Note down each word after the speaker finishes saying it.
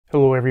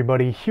Hello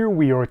everybody, here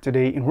we are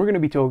today and we're going to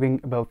be talking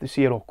about the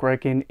Seattle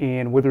Kraken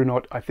and whether or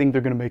not I think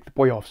they're going to make the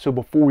playoffs. So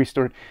before we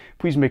start,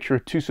 please make sure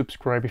to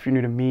subscribe if you're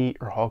new to me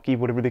or hockey,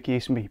 whatever the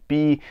case may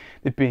be.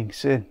 That being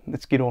said,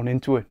 let's get on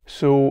into it.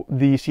 So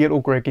the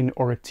Seattle Kraken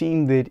are a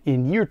team that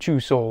in year 2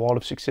 saw a lot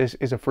of success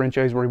as a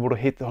franchise. Were able to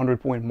hit the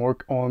 100-point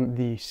mark on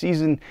the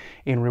season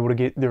and were able to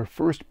get their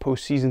first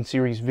postseason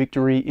series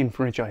victory in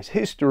franchise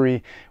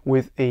history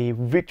with a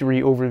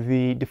victory over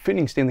the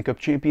defending Stanley Cup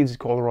champions, the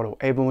Colorado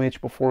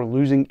Avalanche, before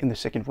losing in the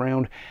second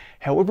round.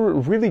 However,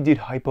 it really did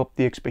hype up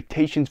the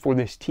expectations for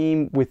this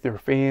team with their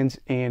fans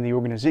and the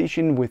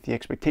organization with the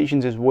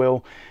expectations as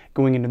well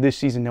going into this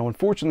season. Now,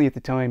 unfortunately, at the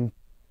time,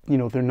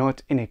 they're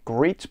not in a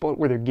great spot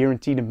where they're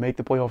guaranteed to make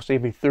the playoffs. They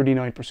have a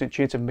 39%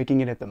 chance of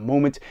making it at the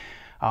moment.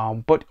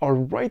 But are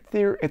right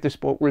there at the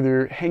spot where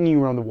they're hanging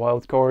around the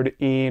wild card.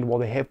 And while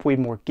they have played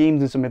more games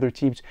than some other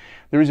teams,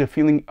 there is a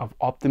feeling of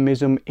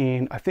optimism,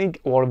 and I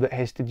think a lot of that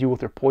has to do with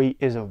their play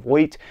as of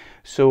late.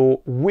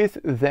 So with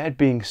that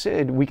being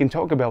said, we can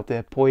talk about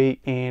that play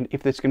and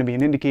if that's going to be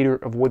an indicator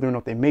of whether or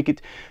not they make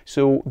it.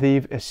 So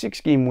they've a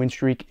 6-game win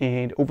streak,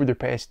 and over their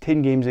past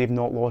 10 games they've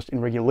not lost in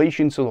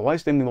regulation. So the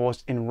last time they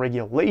lost in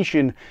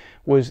regulation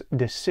was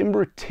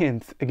December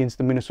 10th against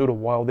the Minnesota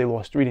Wild. They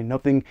lost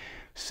 3-0.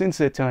 Since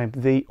that time,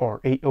 they are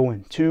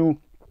 8-0-2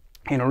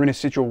 and are in a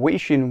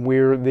situation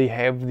where they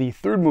have the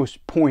third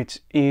most points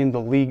in the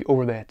league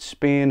over that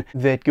span.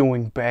 That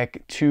going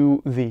back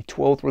to the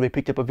 12th, where they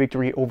picked up a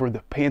victory over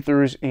the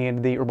Panthers,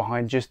 and they are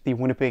behind just the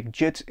Winnipeg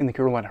Jets and the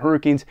Carolina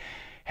Hurricanes.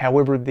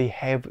 However, they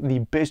have the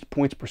best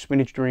points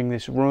percentage during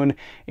this run,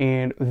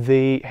 and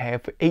they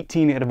have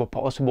 18 out of a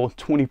possible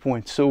 20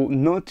 points. So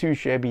not too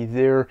shabby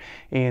there,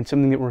 and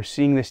something that we're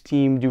seeing this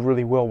team do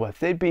really well with.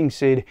 That being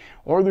said,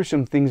 are there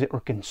some things that are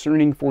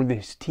concerning for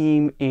this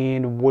team,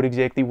 and what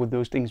exactly would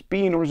those things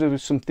be? And or is there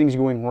some things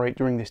going right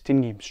during this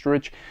 10-game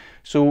stretch?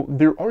 So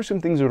there are some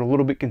things that are a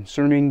little bit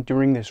concerning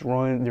during this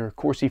run. Their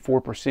Corsi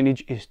for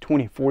percentage is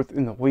 24th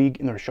in the league,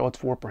 and their shots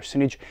for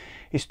percentage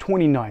is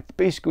 29th,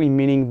 basically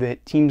meaning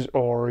that teams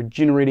are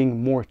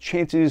generating more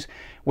chances,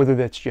 whether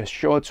that's just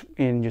shots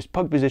and just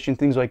puck possession,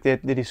 things like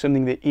that. That is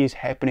something that is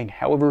happening.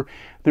 However,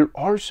 there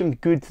are some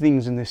good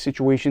things in this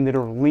situation that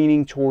are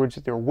leaning towards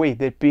their way.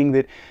 That being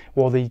that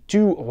while they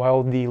do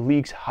allow the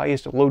league's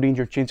highest low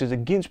danger chances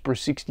against per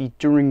 60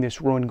 during this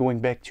run going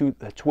back to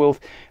the 12th,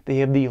 they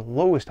have the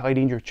lowest high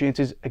danger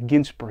chances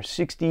against per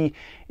 60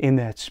 in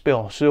that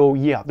spell. So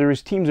yeah,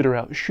 there's teams that are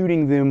out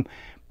shooting them,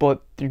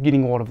 but they're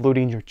getting a lot of low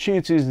danger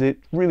chances that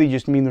really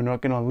just mean they're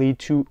not going to lead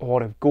to a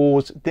lot of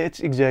goals. That's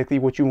exactly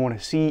what you want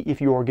to see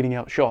if you are getting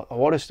outshot. A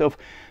lot of stuff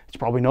that's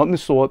probably not in the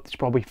slot, it's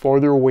probably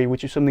farther away,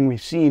 which is something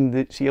we've seen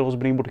that Seattle's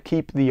been able to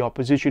keep the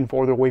opposition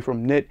farther away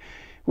from net,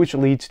 which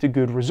leads to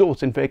good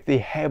results. In fact, they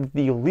have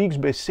the league's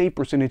best save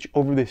percentage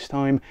over this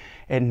time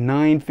at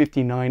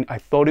 .959. I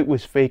thought it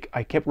was fake.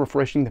 I kept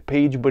refreshing the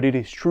page, but it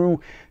is true.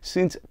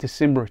 Since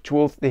December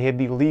 12th, they have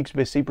the league's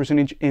best save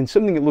percentage and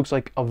something that looks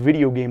like a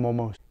video game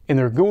almost. And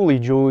their goalie,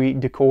 Joey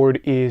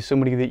Decord, is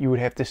somebody that you would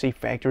have to say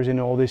factors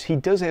into all this. He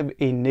does have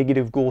a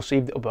negative goal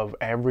saved above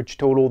average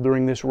total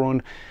during this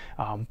run,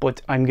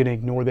 but I'm going to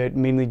ignore that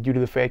mainly due to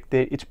the fact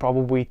that it's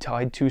probably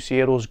tied to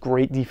Seattle's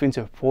great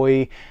defensive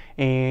play.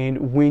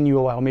 And when you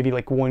allow maybe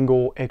like one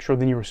goal extra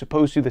than you were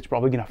supposed to, that's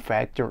probably going to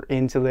factor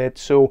into that.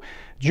 So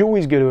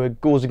Joey's got a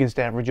goals against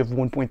average of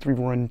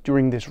 1.31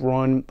 during this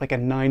run, like a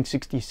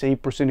 .960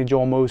 save percentage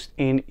almost,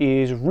 and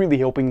is really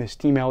helping this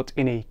team out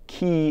in a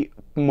key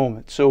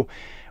moment. So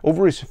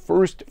over his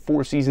first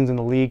 4 seasons in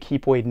the league, he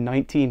played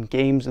 19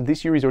 games.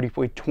 This year he's already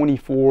played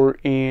 24,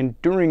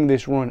 and during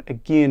this run,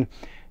 again,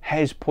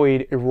 has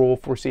played a role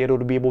for Seattle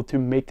to be able to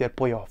make that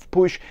playoff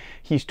push.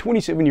 He's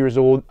 27 years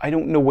old. I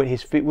don't know what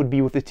his fit would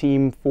be with the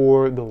team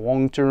for the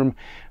long term,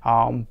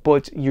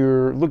 but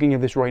you're looking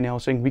at this right now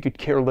saying we could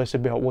care less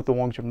about what the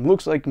long term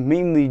looks like,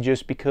 mainly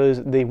just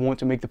because they want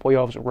to make the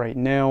playoffs right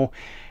now.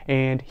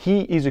 And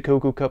he is a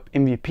Coco Cup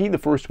MVP, the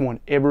first one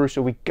ever,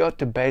 so we got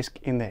to bask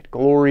in that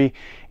glory.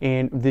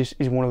 And this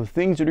is one of the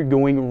things that are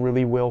going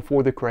really well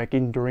for the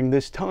Kraken during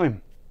this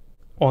time.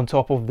 On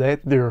top of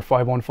that, their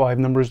 5-on-5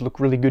 numbers look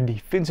really good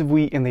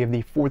defensively, and they have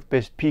the 4th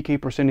best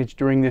PK percentage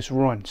during this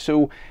run.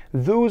 So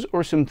those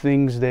are some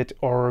things that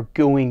are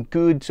going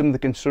good. Some of the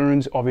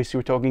concerns, obviously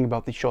we're talking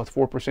about the shots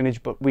for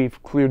percentage, but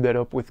we've cleared that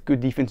up with good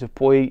defensive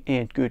play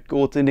and good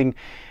goaltending.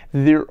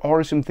 There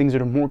are some things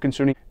that are more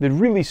concerning that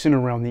really center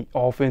around the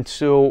offense.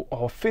 So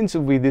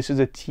offensively, this is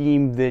a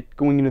team that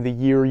going into the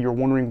year, you're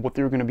wondering what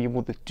they're going to be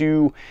able to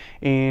do.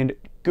 And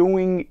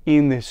going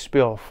in this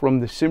spell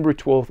from December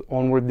 12th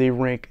onward, they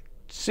rank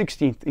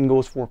 16th in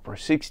goals for per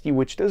 60,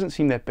 which doesn't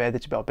seem that bad.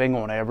 That's about bang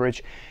on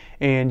average.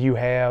 And you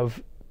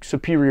have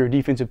superior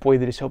defensive play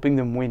that is helping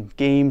them win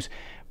games.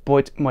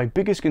 But my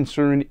biggest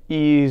concern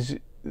is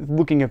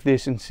looking at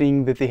this and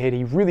seeing that they had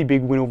a really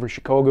big win over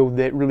Chicago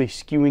that really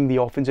skewing the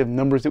offensive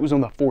numbers. That was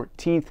on the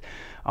 14th.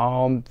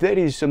 That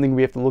is something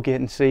we have to look at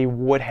and say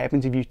what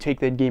happens if you take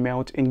that game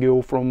out and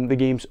go from the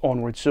games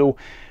onward. So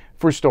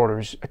For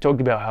starters, I talked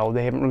about how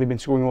they haven't really been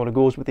scoring a lot of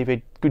goals, but they've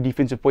had good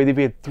defensive play. They've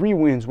had 3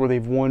 wins where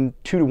they've won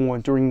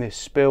 2-1 during this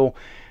spell.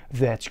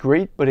 That's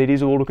great, but it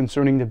is a little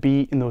concerning to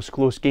be in those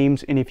close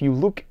games. And if you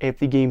look at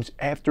the games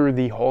after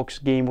the Hawks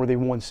game where they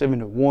won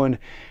 7-1,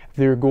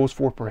 their goals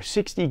for per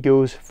 60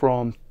 goes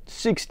from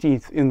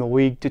 16th in the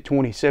league to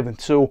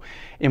 27th. So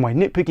am I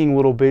nitpicking a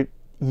little bit?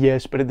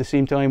 Yes, but at the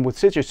same time, with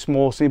such a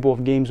small sample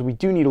of games, we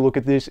do need to look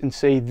at this and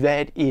say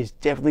that is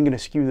definitely going to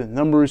skew the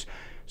numbers.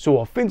 So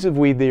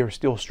offensively, they are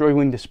still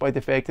struggling despite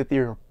the fact that they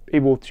are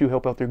able to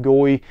help out their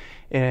goalie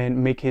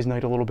and make his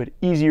night a little bit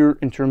easier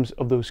in terms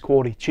of those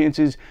quality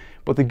chances.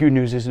 But the good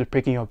news is they're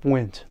picking up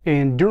wins.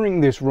 And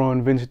during this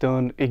run, Vince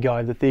Dunn, a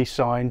guy that they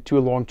signed to a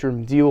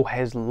long-term deal,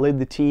 has led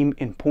the team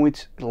in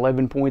points,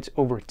 11 points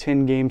over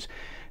 10 games.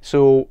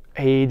 So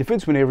a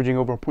defenseman averaging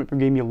over a point per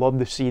game, you love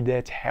to see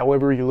that.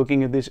 However, you're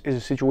looking at this as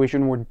a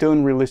situation where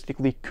Dunn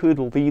realistically could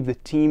lead the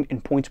team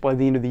in points by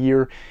the end of the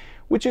year,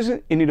 which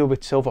isn't in and of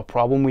itself a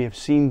problem. We have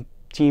seen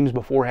teams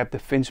before have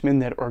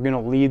defensemen that are going to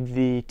lead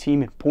the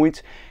team in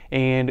points,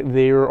 and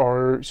there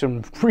are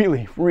some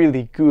really,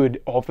 really good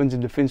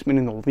offensive defensemen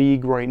in the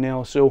league right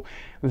now, so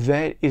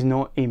that is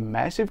not a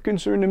massive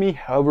concern to me.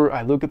 However,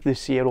 I look at the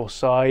Seattle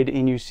side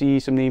and you see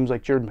some names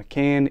like Jared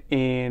McCann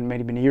and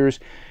Matty Beniers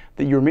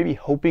that you're maybe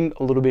hoping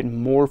a little bit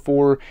more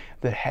for,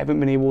 that haven't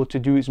been able to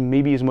do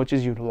maybe as much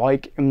as you'd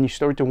like, and you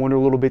start to wonder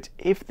a little bit,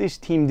 if this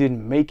team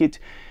didn't make it,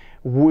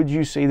 would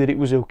you say that it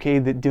was okay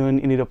that Dunn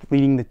ended up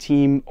leading the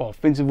team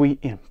offensively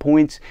in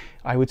points?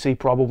 I would say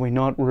probably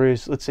not,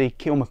 whereas let's say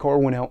Cale Makar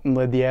went out and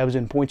led the Avs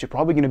in points, you're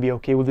probably going to be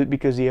okay with it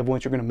because the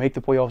Avalanche are going to make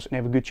the playoffs and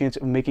have a good chance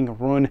of making a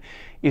run.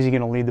 Is he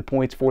going to lead the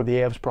points for the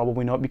Avs?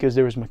 Probably not, because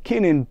there is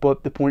McKinnon,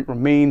 but the point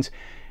remains,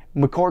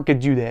 Makar could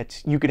do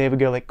that. You could have a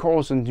guy like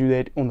Carlson do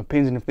that on the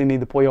Pens, and if they made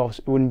the playoffs,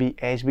 it wouldn't be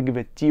as big of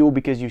a deal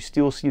because you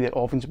still see that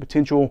offensive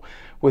potential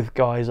with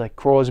guys like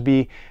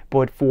Crosby.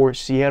 But for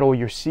Seattle,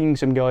 you're seeing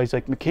some guys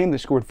like McCann that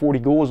scored 40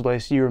 goals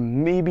last year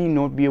maybe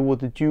not be able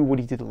to do what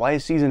he did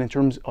last season in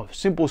terms of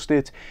simple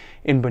stats,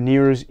 and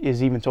Beniers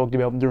is even talked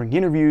about during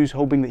interviews,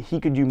 hoping that he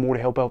could do more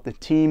to help out the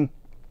team,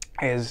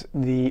 as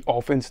the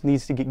offense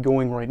needs to get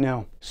going right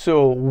now.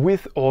 So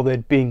with all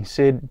that being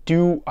said,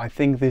 do I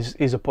think this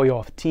is a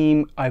playoff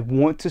team? I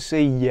want to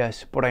say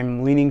yes, but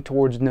I'm leaning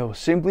towards no,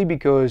 simply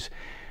because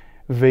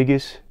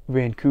Vegas,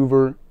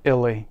 Vancouver,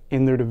 LA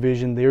in their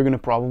division, they're going to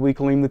probably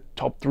claim the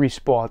top 3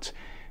 spots.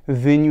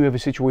 Then you have a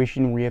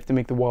situation where you have to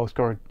make the wild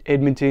card.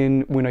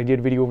 Edmonton, when I did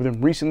a video over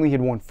them recently,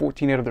 had won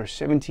 14 out of their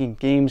 17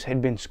 games,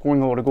 had been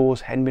scoring a lot of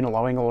goals, hadn't been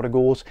allowing a lot of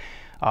goals,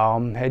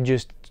 had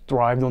just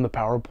thrived on the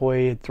power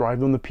play, had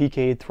thrived on the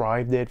PK, had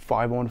thrived at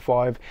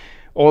 5-on-5.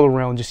 All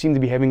around, just seemed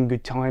to be having a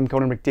good time.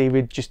 Connor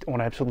McDavid just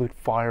on absolute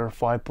fire.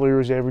 5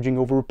 players averaging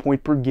over a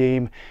point per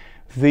game.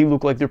 They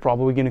look like they're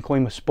probably going to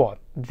claim a spot.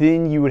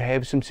 Then you would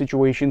have some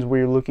situations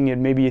where you're looking at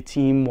maybe a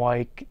team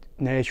like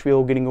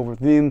Nashville getting over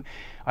them.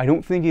 I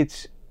don't think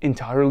it's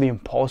entirely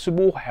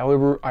impossible.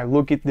 However, I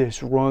look at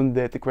this run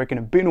that the Kraken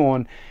have been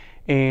on,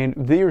 and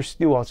they are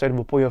still outside of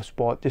a playoff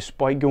spot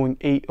despite going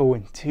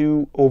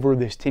 8-0-2 over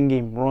this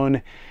 10-game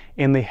run,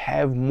 and they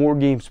have more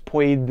games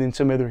played than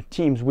some other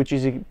teams, which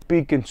is a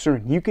big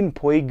concern. You can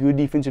play good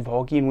defensive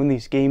hockey and win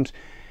these games,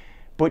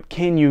 but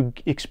can you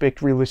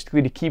expect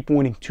realistically to keep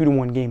winning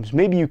 2-1 games?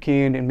 Maybe you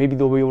can, and maybe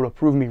they'll be able to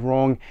prove me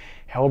wrong.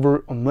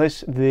 However,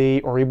 unless they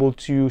are able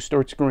to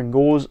start scoring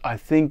goals, I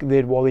think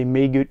that while they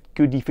may get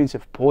good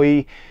defensive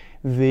play,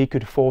 they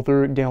could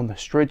falter down the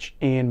stretch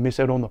and miss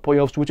out on the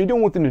playoffs, which I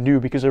don't want them to do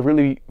because I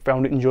really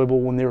found it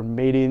enjoyable when they were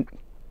made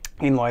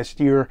in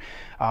last year.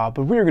 But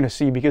we're going to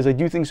see, because I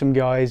do think some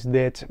guys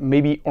that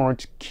maybe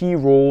aren't key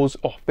roles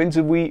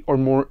offensively or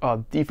more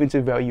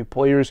defensive value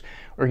players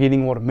are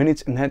getting a lot of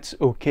minutes, and that's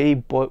okay.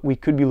 But we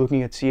could be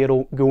looking at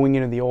Seattle going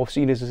into the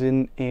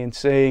offseason and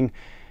saying,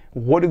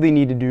 what do they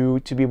need to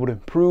do to be able to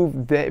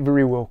improve? That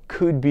very well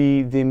could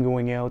be them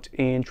going out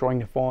and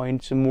trying to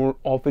find some more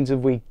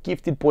offensively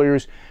gifted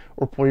players,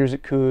 or players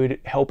that could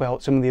help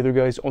out some of the other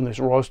guys on this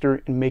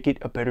roster and make it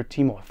a better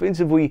team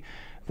offensively.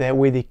 That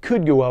way they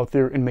could go out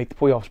there and make the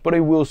playoffs. But I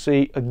will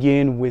say,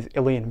 again, with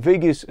LA and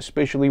Vegas,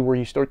 especially where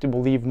you start to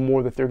believe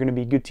more that they're going to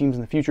be good teams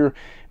in the future.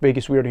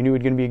 Vegas, we already knew it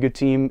was going to be a good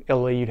team.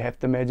 LA, you'd have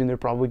to imagine they're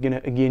probably going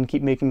to, again,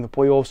 keep making the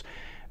playoffs.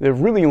 That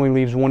really only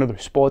leaves one other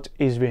spot.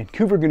 Is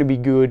Vancouver going to be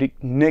good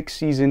next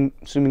season,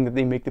 assuming that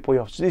they make the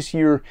playoffs this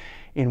year?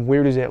 And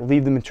where does that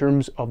leave them in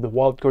terms of the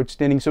wildcard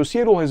standing? So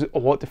Seattle has a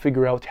lot to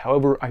figure out.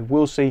 However, I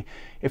will say,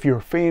 if you're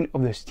a fan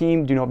of this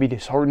team, do not be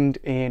disheartened.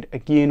 And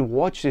again,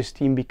 watch this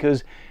team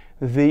because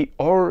they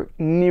are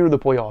near the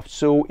playoffs.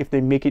 So if they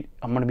make it,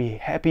 I'm going to be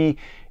happy.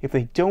 If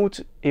they don't,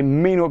 it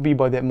may not be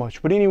by that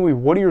much. But anyway,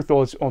 what are your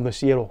thoughts on the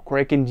Seattle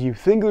Kraken? Do you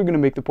think they're going to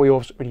make the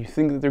playoffs, or do you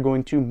think that they're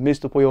going to miss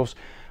the playoffs?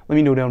 Let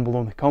me know down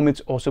below in the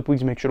comments. Also,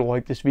 please make sure to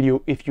like this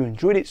video if you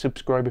enjoyed it.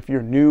 Subscribe if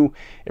you're new.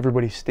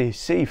 Everybody stay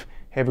safe.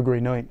 Have a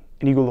great night.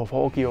 And Eagle love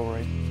hockey,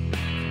 alright.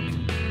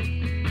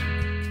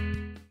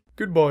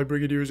 Goodbye,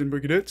 Brigadiers and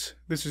Brigadettes.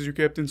 This is your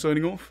captain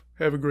signing off.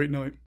 Have a great night.